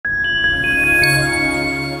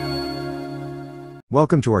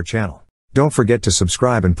Welcome to our channel. Don't forget to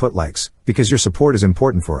subscribe and put likes, because your support is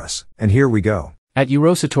important for us. And here we go. At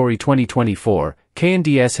Eurosatory 2024,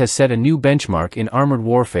 KNDS has set a new benchmark in armored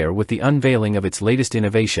warfare with the unveiling of its latest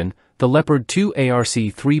innovation, the Leopard 2 ARC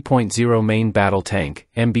 3.0 Main Battle Tank,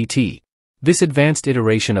 MBT. This advanced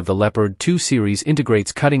iteration of the Leopard 2 series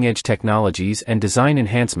integrates cutting-edge technologies and design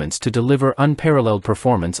enhancements to deliver unparalleled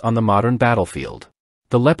performance on the modern battlefield.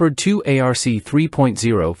 The Leopard 2 ARC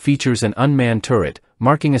 3.0 features an unmanned turret,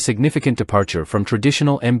 marking a significant departure from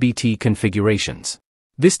traditional MBT configurations.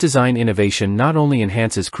 This design innovation not only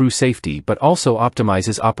enhances crew safety but also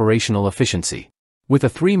optimizes operational efficiency. With a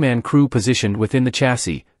three-man crew positioned within the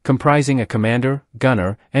chassis, comprising a commander,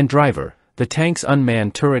 gunner, and driver, the tank's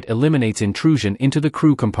unmanned turret eliminates intrusion into the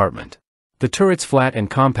crew compartment. The turret's flat and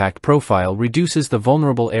compact profile reduces the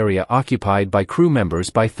vulnerable area occupied by crew members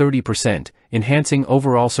by 30%, enhancing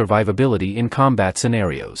overall survivability in combat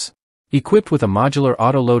scenarios. Equipped with a modular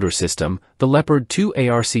autoloader system, the Leopard 2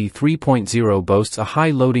 ARC 3.0 boasts a high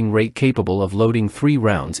loading rate capable of loading 3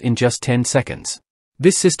 rounds in just 10 seconds.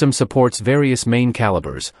 This system supports various main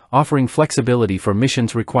calibers, offering flexibility for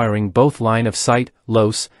missions requiring both line-of-sight,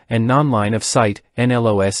 LOS, and non-line of sight,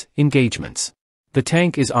 NLOS, engagements. The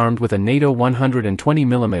tank is armed with a NATO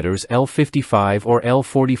 120mm L55 or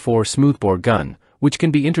L44 smoothbore gun, which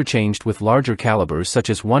can be interchanged with larger calibers such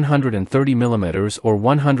as 130mm or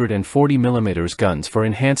 140mm guns for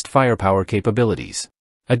enhanced firepower capabilities.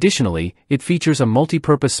 Additionally, it features a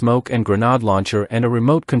multi-purpose smoke and grenade launcher and a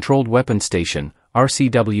remote-controlled weapon station,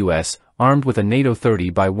 RCWS, armed with a NATO 30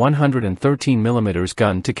 by 113mm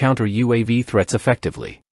gun to counter UAV threats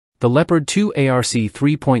effectively. The Leopard 2 ARC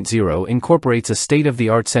 3.0 incorporates a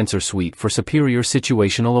state-of-the-art sensor suite for superior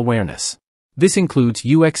situational awareness. This includes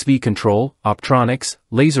UXV control, optronics,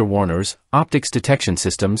 laser warners, optics detection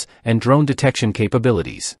systems, and drone detection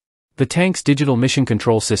capabilities. The tank's digital mission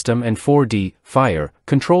control system and 4D, fire,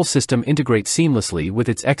 control system integrate seamlessly with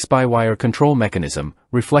its X-by-wire control mechanism,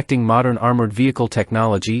 reflecting modern armored vehicle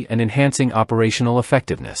technology and enhancing operational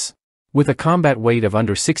effectiveness. With a combat weight of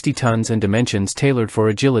under 60 tons and dimensions tailored for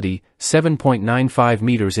agility, 7.95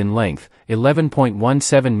 meters in length,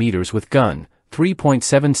 11.17 meters with gun,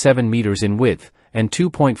 3.77 meters in width, and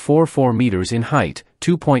 2.44 meters in height,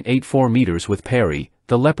 2.84 meters with parry,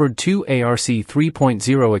 the Leopard 2 ARC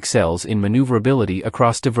 3.0 excels in maneuverability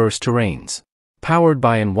across diverse terrains. Powered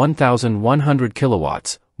by an 1,100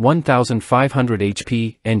 kilowatts, 1,500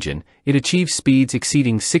 HP engine, it achieves speeds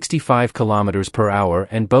exceeding 65 km per hour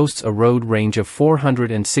and boasts a road range of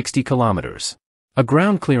 460 km. A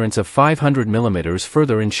ground clearance of 500 mm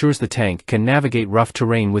further ensures the tank can navigate rough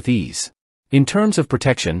terrain with ease. In terms of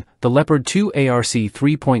protection, the Leopard 2 ARC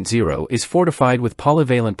 3.0 is fortified with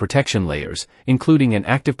polyvalent protection layers, including an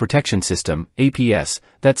active protection system, APS,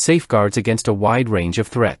 that safeguards against a wide range of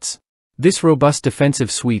threats. This robust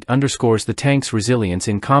defensive suite underscores the tank's resilience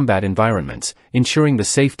in combat environments, ensuring the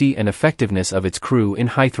safety and effectiveness of its crew in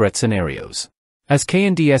high-threat scenarios. As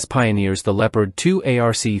KNDS pioneers the Leopard 2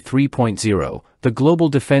 ARC 3.0, the global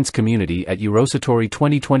defense community at Eurosatory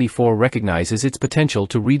 2024 recognizes its potential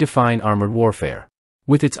to redefine armored warfare.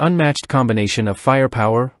 With its unmatched combination of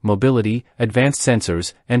firepower, mobility, advanced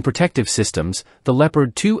sensors, and protective systems, the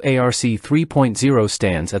Leopard 2 ARC 3.0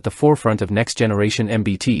 stands at the forefront of next-generation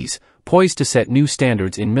MBTs, poised to set new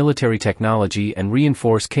standards in military technology and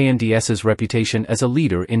reinforce KNDS's reputation as a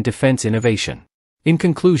leader in defense innovation. In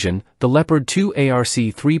conclusion, the Leopard 2 ARC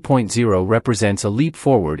 3.0 represents a leap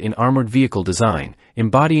forward in armored vehicle design,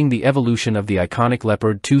 embodying the evolution of the iconic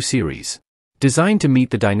Leopard 2 series. Designed to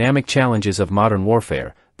meet the dynamic challenges of modern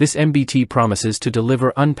warfare, this MBT promises to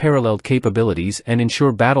deliver unparalleled capabilities and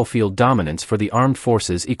ensure battlefield dominance for the armed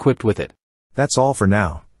forces equipped with it. That's all for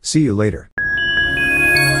now. See you later.